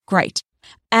list. Great.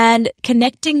 And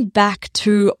connecting back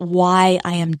to why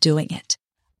I am doing it.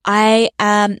 I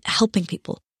am helping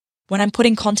people. When I'm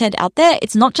putting content out there,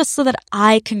 it's not just so that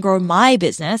I can grow my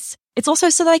business. It's also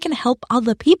so that I can help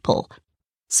other people.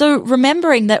 So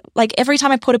remembering that every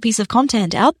time I put a piece of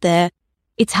content out there,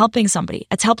 it's helping somebody.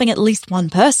 It's helping at least one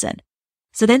person.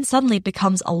 So then suddenly it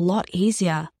becomes a lot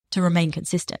easier to remain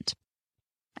consistent.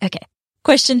 Okay.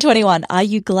 Question 21. Are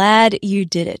you glad you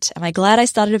did it? Am I glad I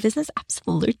started a business?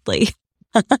 Absolutely.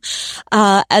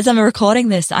 As I'm recording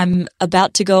this, I'm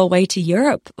about to go away to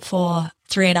Europe for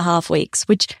 3.5 weeks,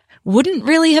 which wouldn't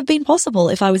really have been possible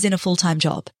if I was in a full-time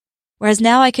job. Whereas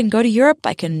now I can go to Europe,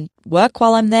 I can work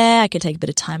while I'm there, I can take a bit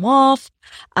of time off.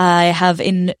 I have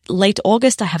in late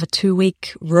August, I have a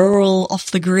 2-week rural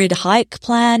off-the-grid hike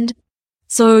planned.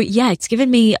 So yeah, it's given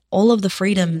me all of the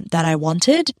freedom that I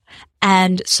wanted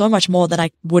and so much more than I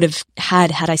would have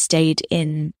had I stayed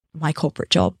in my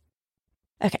corporate job.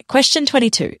 Okay, question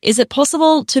 22. Is it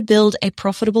possible to build a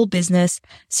profitable business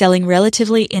selling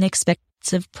relatively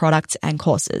inexpensive products and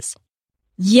courses?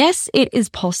 Yes, it is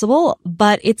possible,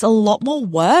 but it's a lot more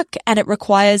work and it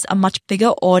requires a much bigger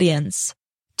audience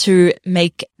to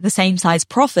make the same size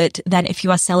profit than if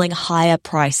you are selling higher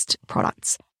priced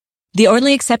products. The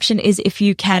only exception is if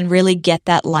you can really get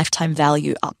that lifetime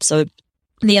value up. So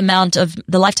the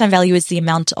lifetime value is the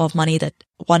amount of money that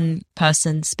one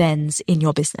person spends in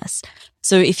your business.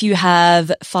 So if you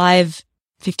have five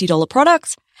 $50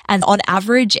 products and on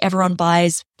average everyone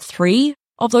buys 3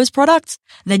 of those products,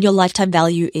 then your lifetime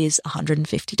value is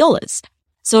 $150.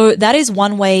 So that is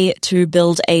one way to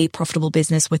build a profitable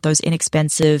business with those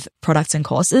inexpensive products and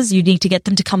courses. You need to get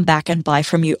them to come back and buy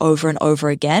from you over and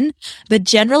over again. But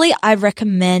generally, I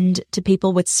recommend to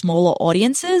people with smaller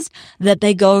audiences that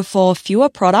they go for fewer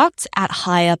products at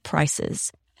higher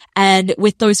prices. And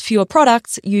with those fewer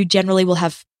products, you generally will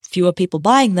have fewer people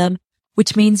buying them,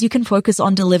 which means you can focus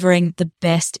on delivering the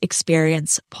best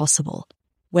experience possible.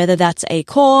 Whether that's a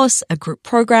course, a group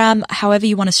program, however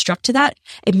you want to structure that,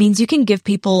 it means you can give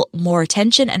people more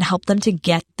attention and help them to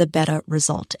get the better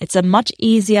result. It's a much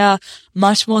easier,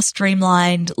 much more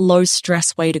streamlined, low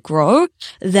stress way to grow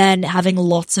than having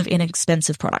lots of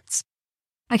inexpensive products.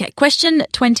 Okay, question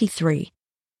 23.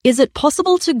 Is it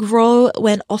possible to grow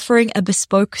when offering a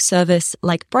bespoke service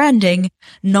like branding,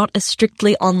 not a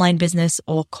strictly online business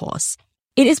or course?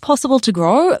 It is possible to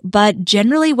grow, but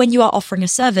generally when you are offering a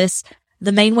service,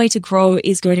 the main way to grow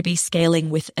is going to be scaling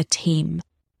with a team.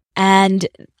 And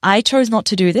I chose not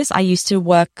to do this. I used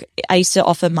to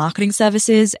offer marketing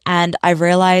services, and I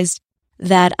realized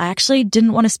that I actually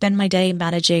didn't want to spend my day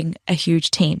managing a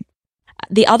huge team.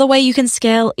 The other way you can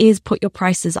scale is put your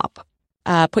prices up.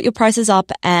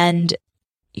 And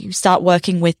you start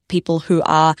working with people who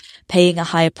are paying a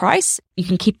higher price. You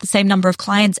can keep the same number of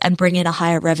clients and bring in a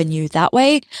higher revenue that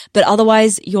way. But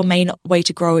otherwise, your main way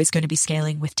to grow is going to be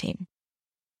scaling with team.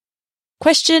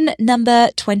 Question number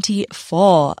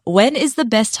 24. When is the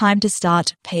best time to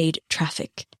start paid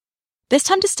traffic? Best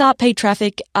time to start paid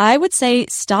traffic, I would say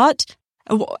start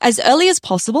as early as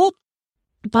possible,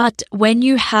 but when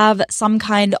you have some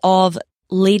kind of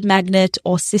lead magnet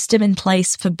or system in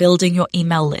place for building your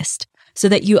email list so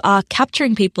that you are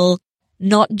capturing people,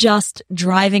 not just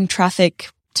driving traffic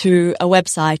to a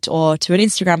website or to an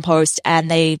Instagram post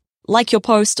and they like your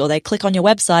post or they click on your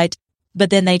website, but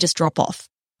then they just drop off.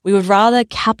 We would rather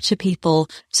capture people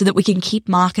so that we can keep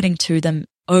marketing to them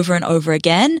over and over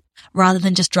again rather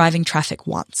than just driving traffic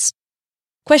once.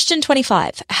 Question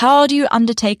 25. How do you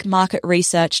undertake market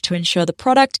research to ensure the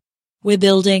product we're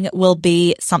building will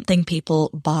be something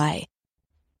people buy?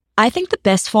 I think the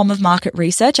best form of market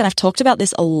research, and I've talked about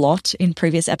this a lot in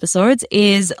previous episodes,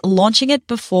 is launching it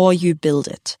before you build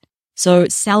it. So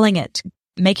selling it,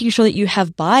 making sure that you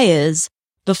have buyers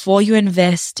before you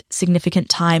invest significant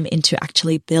time into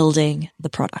actually building the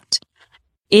product.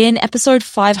 In episode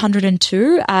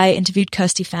 502, I interviewed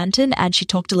Kirsty Fanton and she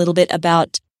talked a little bit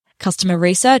about customer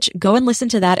research. Go and listen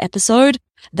to that episode.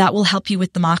 That will help you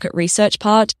with the market research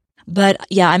part. But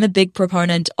yeah, I'm a big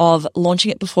proponent of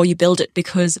launching it before you build it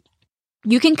because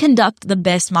you can conduct the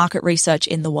best market research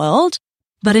in the world,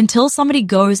 but until somebody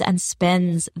goes and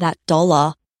spends that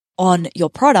dollar on your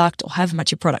product or however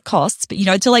much your product costs, but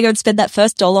until they go and spend that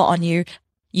first dollar on you,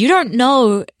 you don't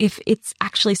know if it's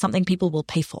actually something people will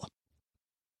pay for.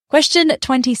 Question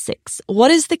 26. What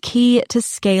is the key to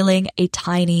scaling a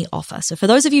tiny offer? So for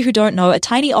those of you who don't know, a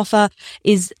tiny offer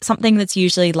is something that's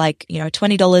usually like, $20,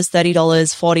 $30,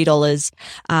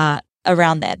 $40,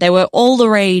 around there. They were all the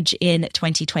rage in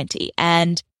 2020.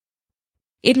 And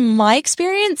in my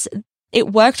experience,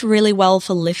 it worked really well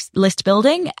for list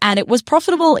building and it was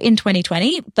profitable in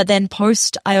 2020, but then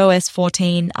post iOS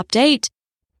 14 update,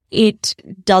 it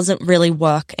doesn't really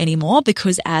work anymore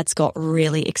because ads got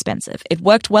really expensive. It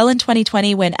worked well in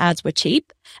 2020 when ads were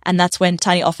cheap and that's when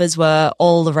tiny offers were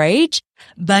all the rage.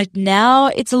 But now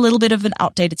it's a little bit of an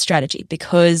outdated strategy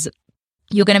because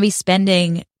you're going to be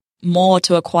spending more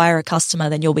to acquire a customer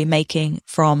than you'll be making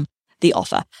from the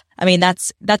offer. I mean,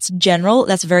 that's general.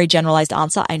 That's a very generalized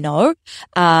answer. I know.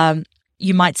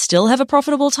 You might still have a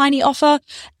profitable tiny offer.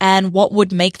 And what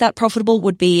would make that profitable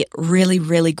would be really,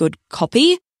 really good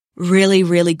copy, really,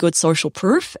 really good social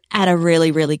proof, and a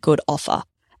really, really good offer.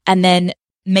 And then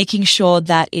making sure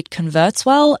that it converts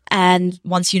well. And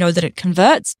once you know that it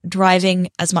converts, driving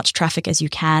as much traffic as you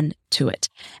can to it.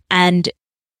 And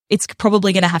it's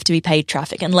probably going to have to be paid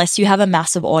traffic unless you have a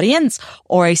massive audience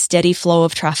or a steady flow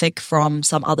of traffic from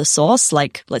some other source.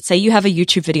 Like, let's say you have a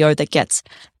YouTube video that gets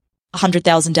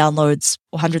 100,000 downloads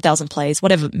or 100,000 plays,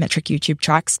 whatever metric YouTube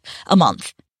tracks a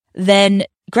month. Then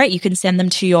great, you can send them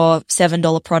to your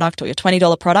 $7 product or your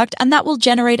 $20 product, and that will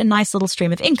generate a nice little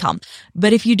stream of income.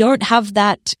 But if you don't have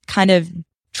that kind of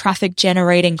traffic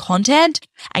generating content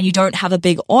and you don't have a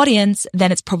big audience,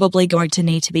 then it's probably going to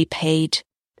need to be paid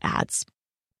ads.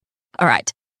 All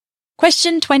right.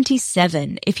 Question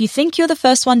 27. If you think you're the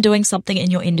first one doing something in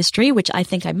your industry, which I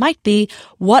think I might be,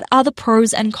 what are the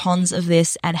pros and cons of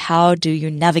this and how do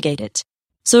you navigate it?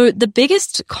 So the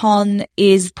biggest con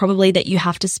is probably that you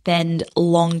have to spend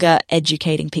longer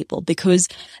educating people because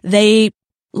they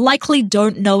likely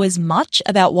don't know as much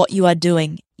about what you are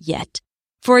doing yet.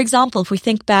 For example, if we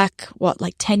think back,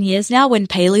 10 years now when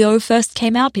paleo first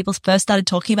came out, people first started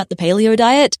talking about the paleo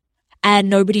diet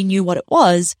and nobody knew what it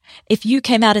was. If you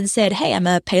came out and said, hey, I'm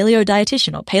a paleo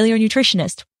dietitian or paleo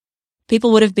nutritionist,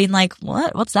 people would have been like,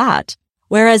 what? What's that?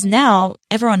 Whereas now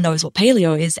everyone knows what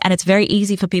paleo is and it's very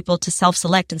easy for people to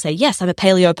self-select and say, yes, I'm a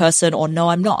paleo person or no,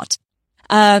 I'm not.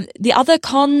 The other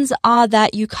cons are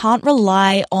that you can't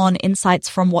rely on insights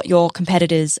from what your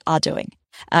competitors are doing.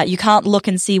 You can't look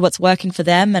and see what's working for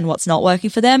them and what's not working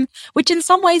for them, which in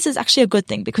some ways is actually a good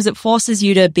thing because it forces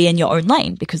you to be in your own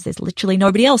lane because there's literally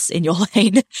nobody else in your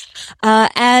lane.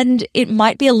 And it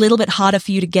might be a little bit harder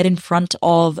for you to get in front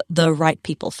of the right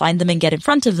people, find them and get in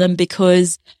front of them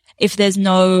because if there's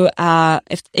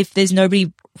if there's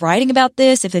nobody writing about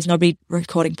this, if there's nobody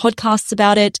recording podcasts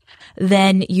about it,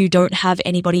 then you don't have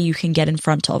anybody you can get in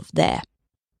front of there.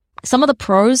 Some of the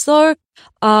pros though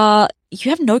are you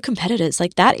have no competitors.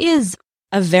 Like that is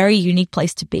a very unique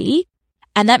place to be.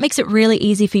 And that makes it really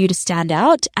easy for you to stand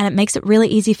out. And it makes it really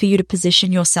easy for you to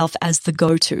position yourself as the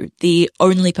go-to, the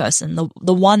only person,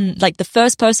 the one, like the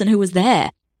first person who was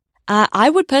there. I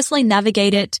would personally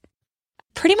navigate it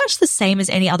pretty much the same as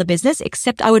any other business,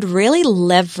 except I would really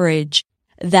leverage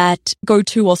that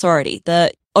go-to authority,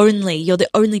 you're the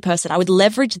only person. I would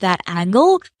leverage that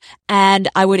angle and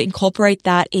I would incorporate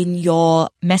that in your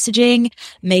messaging,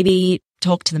 maybe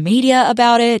talk to the media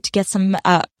about it, get some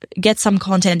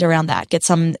content around that, get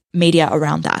some media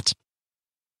around that.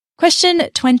 Question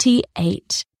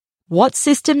 28. What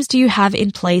systems do you have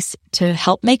in place to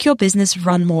help make your business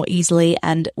run more easily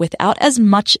and without as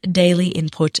much daily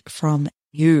input from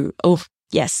you? Oh,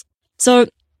 yes. So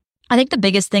I think the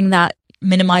biggest thing that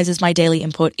minimizes my daily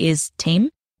input is team.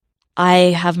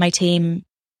 I have my team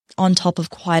on top of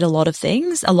quite a lot of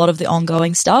things, a lot of the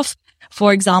ongoing stuff.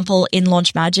 For example, in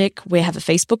Launch Magic, we have a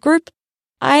Facebook group.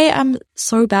 I am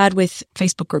so bad with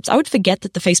Facebook groups. I would forget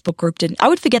that I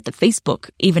would forget that Facebook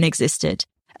even existed,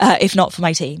 if not for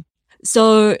my team.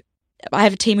 So I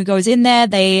have a team who goes in there.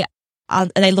 They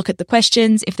look at the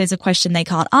questions. If there's a question they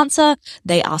can't answer,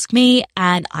 they ask me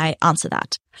and I answer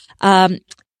that.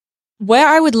 Where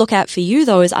I would look at for you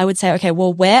though is I would say, okay,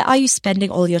 well, where are you spending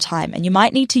all your time? And you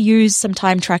might need to use some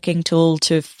time tracking tool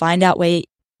to find out where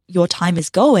your time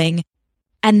is going.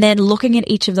 And then looking at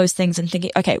each of those things and thinking,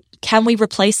 okay, can we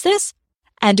replace this?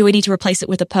 And do we need to replace it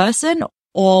with a person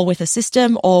or with a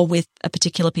system or with a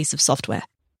particular piece of software?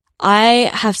 I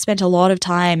have spent a lot of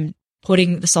time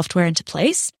putting the software into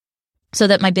place so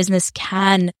that my business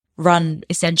can run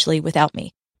essentially without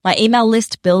me. My email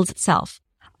list builds itself.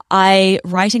 I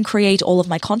write and create all of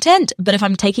my content, but if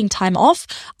I'm taking time off,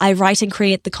 I write and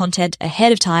create the content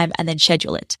ahead of time and then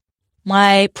schedule it.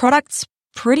 My products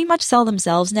pretty much sell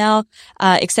themselves now,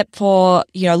 except for,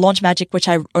 Launch Magic, which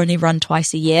I only run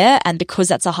twice a year. And because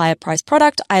that's a higher price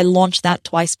product, I launch that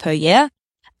twice per year.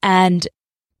 And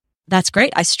that's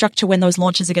great. I structure when those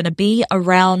launches are going to be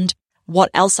around what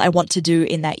else I want to do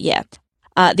in that year.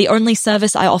 The only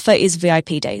service I offer is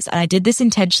VIP days. And I did this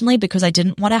intentionally because I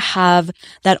didn't want to have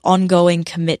that ongoing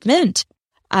commitment.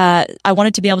 I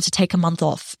wanted to be able to take a month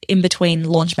off in between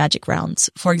Launch Magic rounds,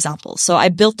 for example. So I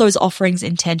built those offerings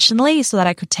intentionally so that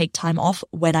I could take time off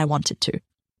when I wanted to.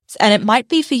 And it might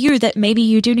be for you that maybe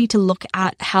you do need to look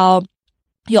at how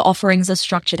your offerings are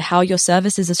structured, how your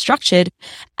services are structured,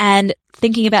 and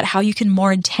thinking about how you can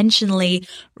more intentionally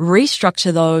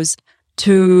restructure those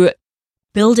to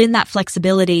build in that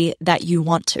flexibility that you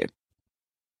want to.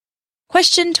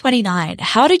 Question 29.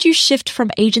 How did you shift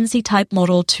from agency type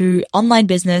model to online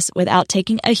business without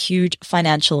taking a huge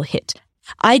financial hit?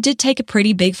 I did take a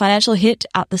pretty big financial hit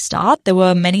at the start. There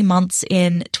were many months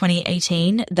in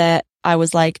 2018 that I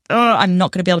was like, oh, I'm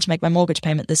not going to be able to make my mortgage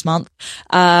payment this month,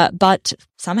 but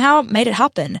somehow made it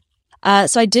happen.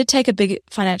 So I did take a big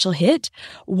financial hit.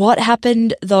 What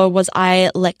happened though was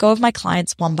I let go of my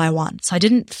clients one by one. So I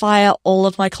didn't fire all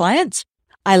of my clients.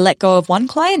 I let go of one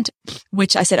client,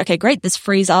 which I said, okay, great. This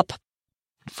frees up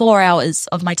 4 hours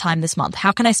of my time this month.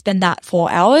 How can I spend that 4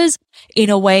 hours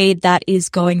in a way that is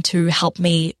going to help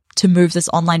me to move this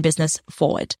online business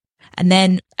forward? And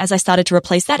then as I started to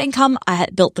replace that income, I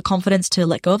had built the confidence to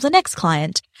let go of the next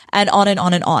client and on and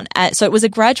on and on. So it was a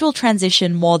gradual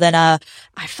transition more than I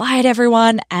fired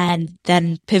everyone and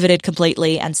then pivoted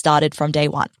completely and started from day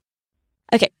one.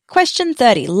 Okay, question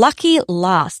 30. Lucky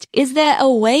last. Is there a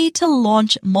way to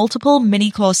launch multiple mini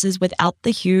courses without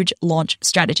the huge launch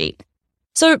strategy?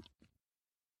 So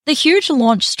the huge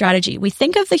launch strategy, we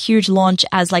think of the huge launch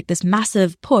as like this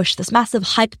massive push, this massive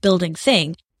hype building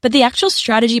thing. But the actual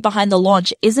strategy behind the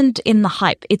launch isn't in the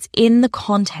hype. It's in the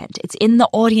content. It's in the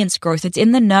audience growth. It's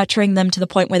in the nurturing them to the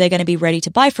point where they're going to be ready to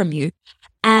buy from you.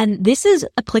 And this is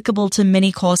applicable to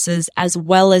mini courses as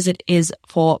well as it is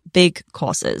for big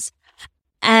courses.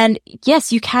 And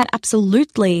yes, you can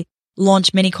absolutely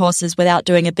launch mini courses without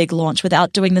doing a big launch,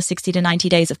 without doing the 60 to 90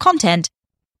 days of content.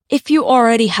 If you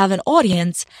already have an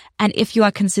audience and if you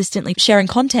are consistently sharing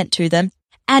content to them,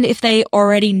 and if they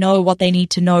already know what they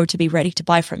need to know to be ready to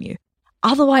buy from you.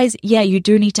 Otherwise, yeah, you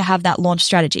do need to have that launch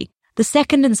strategy. The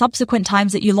second and subsequent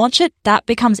times that you launch it, that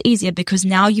becomes easier because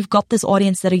now you've got this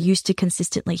audience that are used to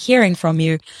consistently hearing from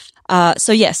you.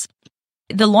 So yes,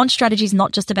 the launch strategy is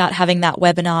not just about having that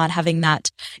webinar and having that,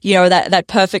 that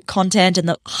perfect content and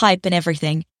the hype and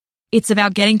everything. It's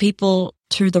about getting people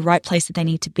to the right place that they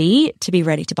need to be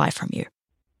ready to buy from you.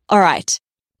 All right.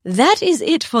 That is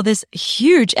it for this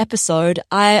huge episode.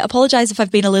 I apologize if I've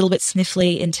been a little bit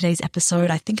sniffly in today's episode.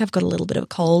 I think I've got a little bit of a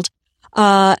cold.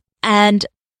 And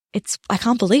I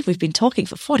can't believe we've been talking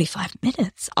for 45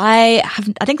 minutes. I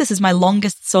think this is my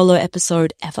longest solo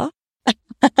episode ever.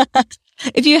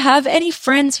 If you have any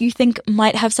friends you think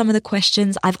might have some of the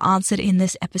questions I've answered in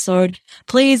this episode,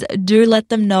 please do let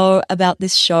them know about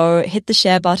this show. Hit the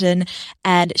share button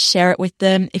and share it with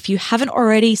them. If you haven't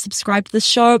already subscribed to the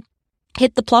show,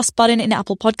 hit the plus button in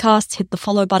Apple Podcasts, hit the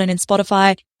follow button in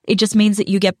Spotify. It just means that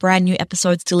you get brand new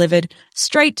episodes delivered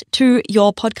straight to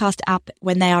your podcast app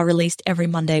when they are released every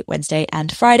Monday, Wednesday,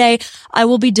 and Friday. I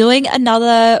will be doing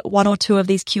another 1 or 2 of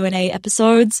these Q&A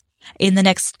episodes in the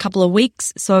next couple of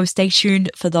weeks, so stay tuned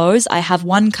for those. I have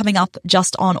one coming up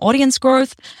just on audience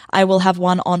growth. I will have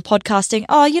one on podcasting.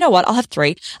 Oh, you know what? I'll have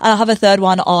 3. I'll have a third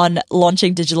one on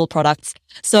launching digital products.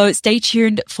 So stay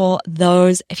tuned for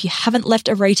those. If you haven't left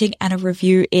a rating and a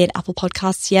review in Apple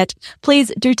Podcasts yet,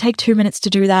 please do take 2 minutes to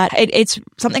do that. It's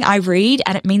something I read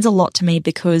and it means a lot to me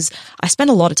because I spend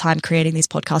a lot of time creating these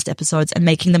podcast episodes and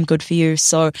making them good for you.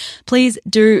 So please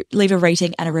do leave a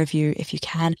rating and a review if you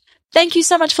can. Thank you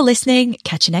so much for listening.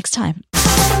 Catch you next time.